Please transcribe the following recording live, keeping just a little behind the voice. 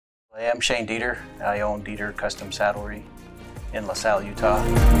I am Shane Deeter. I own Deeter Custom Saddlery in LaSalle, Utah.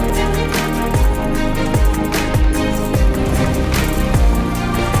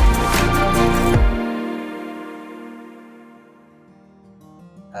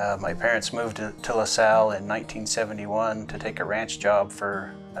 My parents moved to LaSalle in 1971 to take a ranch job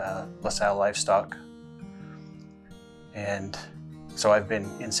for LaSalle Livestock. And so I've been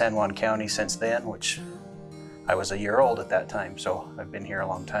in San Juan County since then, which I was a year old at that time, so I've been here a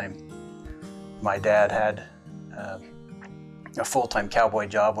long time. My dad had a full-time cowboy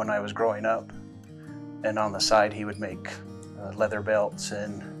job when I was growing up, and on the side he would make leather belts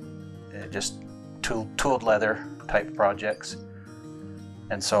and just tooled leather type projects.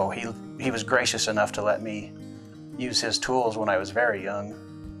 And so he was gracious enough to let me use his tools when I was very young,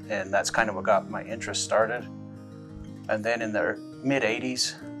 and that's kind of what got my interest started. And then in the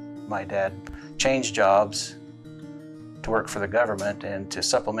mid-80s, my dad changed jobs to work for the government, and to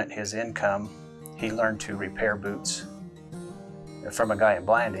supplement his income, he learned to repair boots from a guy in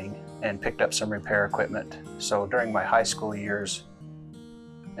Blanding and picked up some repair equipment. So during my high school years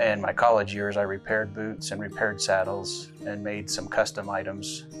and my college years, I repaired boots and repaired saddles and made some custom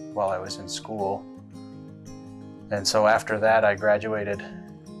items while I was in school. And so after that, I graduated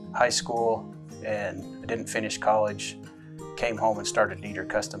high school and I didn't finish college. Came home and started Deeter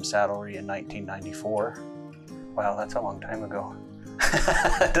Custom Saddlery in 1994. Wow, that's a long time ago.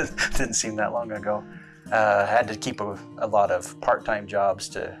 Didn't seem that long ago. I had to keep a lot of part-time jobs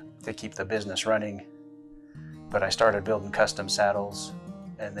to keep the business running. But I started building custom saddles.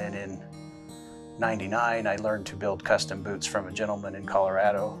 And then in '99, I learned to build custom boots from a gentleman in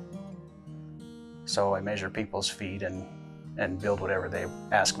Colorado. So I measure people's feet and build whatever they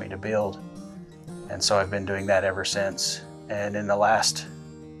ask me to build. And so I've been doing that ever since. And in the last,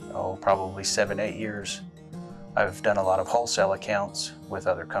 probably 7-8 years, I've done a lot of wholesale accounts with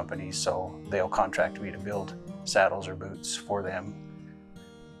other companies, so they'll contract me to build saddles or boots for them,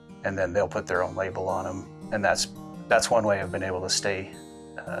 and then they'll put their own label on them. And that's one way I've been able to stay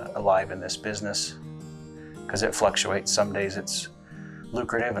alive in this business, because it fluctuates. Some days it's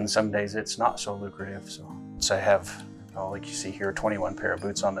lucrative and some days it's not so lucrative. So I have, like you see here, 21 pair of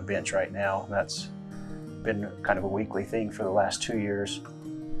boots on the bench right now. That's been kind of a weekly thing for the last 2 years.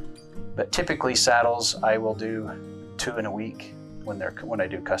 But typically saddles, I will do 2 in a week when I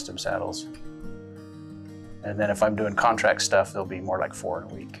do custom saddles. And then if I'm doing contract stuff, there'll be more like 4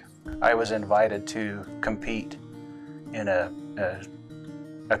 in a week. I was invited to compete in a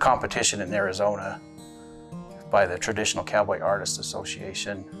competition in Arizona by the Traditional Cowboy Artists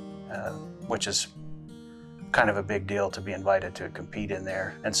Association, which is kind of a big deal to be invited to compete in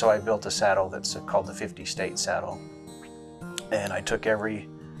there. And so I built a saddle that's called the 50 state saddle. And I took every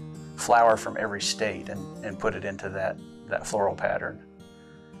flower from every state and put it into that floral pattern.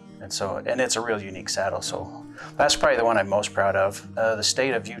 And it's a real unique saddle. So that's probably the one I'm most proud of. The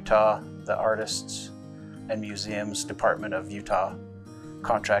state of Utah, the Artists and Museums Department of Utah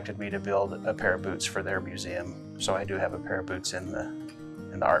contracted me to build a pair of boots for their museum. So I do have a pair of boots in the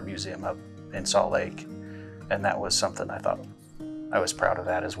art museum up in Salt Lake. And that was something I thought I was proud of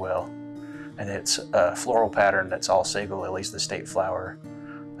that as well. And it's a floral pattern that's all sago lilies, the state flower.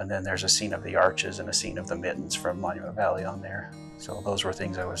 And then there's a scene of the arches and a scene of the mittens from Monument Valley on there. So those were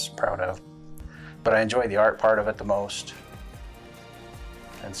things I was proud of. But I enjoy the art part of it the most.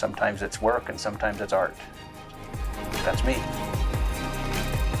 And sometimes it's work and sometimes it's art. That's me.